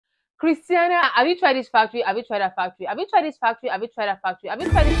Christiana, have you tried this factory? Have you tried that factory? Have you tried this factory? Have you tried that factory? Have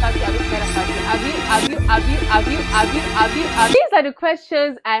you tried this factory? Have you tried that factory? These are the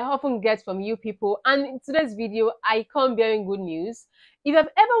questions I often get from you people. And in today's video, I come bearing good news. If you have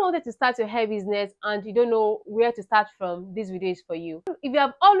ever wanted to start your hair business and you don't know where to start from, this video is for you. If you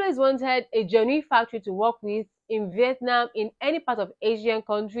have always wanted a genuine factory to work with in Vietnam, in any part of Asian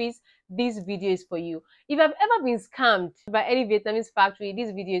countries, this video is for you. If you have ever been scammed by any Vietnamese factory,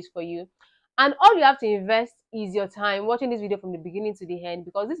 this video is for you. And all you have to invest is your time watching this video from the beginning to the end,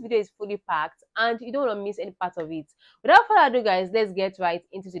 because this video is fully packed and you don't want to miss any part of it. Without further ado, guys, let's get right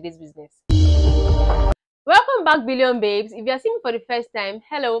into today's business. Welcome back, Billion Babes. If you are seeing me for the first time,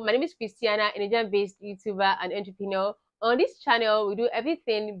 hello, my name is Christiana, an Nigerian-based YouTuber and entrepreneur. On this channel, we do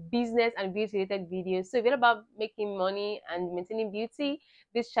everything business and beauty-related videos. So if you're about making money and maintaining beauty,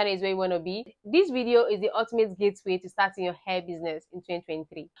 this channel is where you want to be. This video is the ultimate gateway to starting your hair business in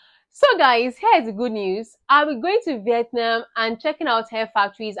 2023. So guys, here's the good news. I'll be going to Vietnam and checking out hair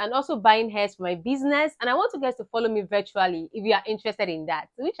factories and also buying hairs for my business. And I want you guys to follow me virtually if you are interested in that,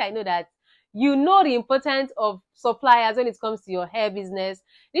 which I know that you know the importance of suppliers when it comes to your hair business.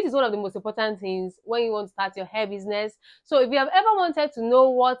 This is one of the most important things when you want to start your hair business. So if you have ever wanted to know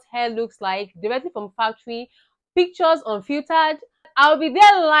what hair looks like directly from factory, pictures unfiltered, I'll be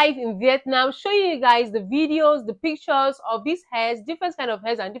there live in Vietnam showing you guys the videos, the pictures of these hairs, different kind of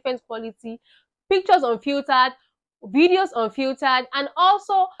hairs and different quality, pictures unfiltered, videos unfiltered, and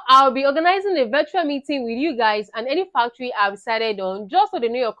also I'll be organizing a virtual meeting with you guys and any factory I've decided on, just so they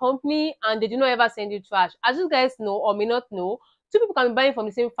know your company and they do not ever send you trash. As you guys know or may not know, two people can be buying from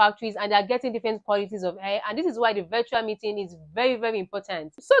the same factories and they are getting different qualities of hair, and this is why the virtual meeting is very, very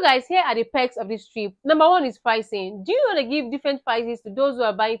important. So guys, here are the perks of this trip. Number one is pricing. Do you want to give different prices to those who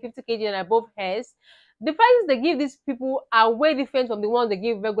are buying 50 kg and above hairs? The prices they give these people are way different from the ones they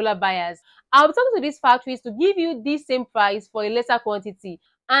give regular buyers. I'll be talking to these factories to give you this same price for a lesser quantity.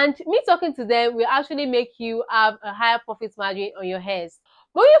 And me talking to them will actually make you have a higher profit margin on your hairs.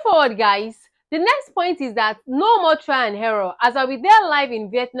 Moving forward, guys, the next point is that no more try and error, as I'll be there live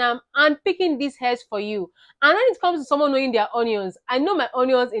in Vietnam and picking these hairs for you. And when it comes to someone knowing their onions, I know my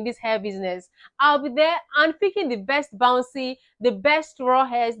onions in this hair business. I'll be there and picking the best bouncy, the best raw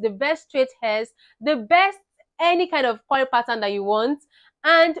hairs, the best straight hairs, the best any kind of coil pattern that you want.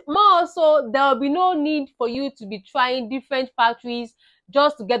 And more also, there will be no need for you to be trying different factories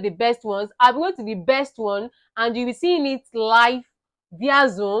just to get the best ones. I'll be going to the best one and you'll be seeing it live via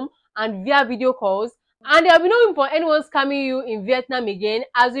Zoom and via video calls, and there will be no room for anyone scamming you in Vietnam again,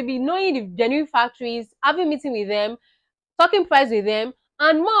 as you'll be knowing the genuine factories, having meeting with them, talking price with them.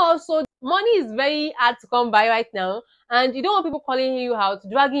 And more also, money is very hard to come by right now, and you don't want people calling you out,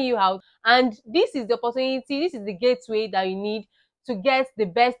 dragging you out. And this is the opportunity, this is the gateway that you need to get the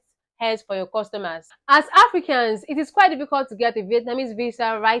best hairs for your customers. As Africans, it is quite difficult to get a Vietnamese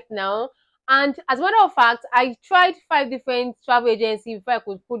visa right now. And as a matter of fact, I tried 5 different travel agencies before I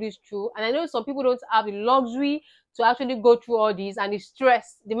could put this through. And I know some people don't have the luxury to actually go through all these, and the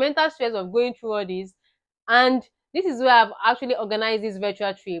stress, the mental stress of going through all these. And this is where I've actually organized this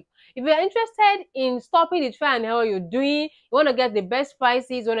virtual trip. If you're interested in stopping the try and error you're doing, you want to get the best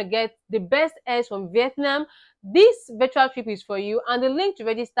prices, you want to get the best hairs from Vietnam, this virtual trip is for you. And the link to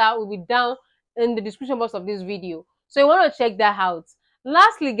register will be down in the description box of this video. So you want to check that out.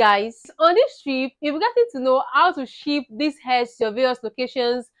 Lastly, guys, on this trip, you'll be getting to know how to ship these hairs to your various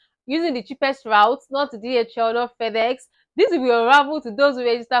locations using the cheapest routes, not to DHL, not FedEx. This will be unraveled to those who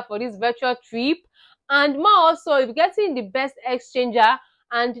register for this virtual trip. And more also, you'll be getting the best exchanger,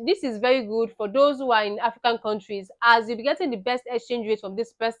 and this is very good for those who are in African countries, as you'll be getting the best exchange rate from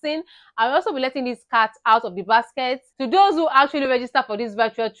this person. I'll also be letting this cat out of the basket to those who actually register for this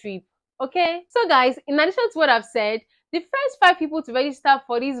virtual trip. Okay, so guys, in addition to what I've said, the first 5 people to register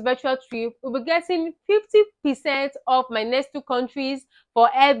for this virtual trip will be getting 50% off my next 2 countries for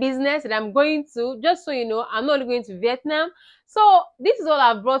hair business that I'm going to. Just so you know, I'm not only going to Vietnam. So this is all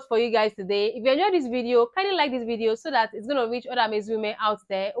I've brought for you guys today. If you enjoyed this video, kindly like this video so that it's going to reach other amazing women out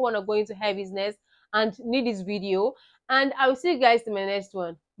there who want to go into hair business and need this video. And I will see you guys in my next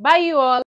one. Bye, you all.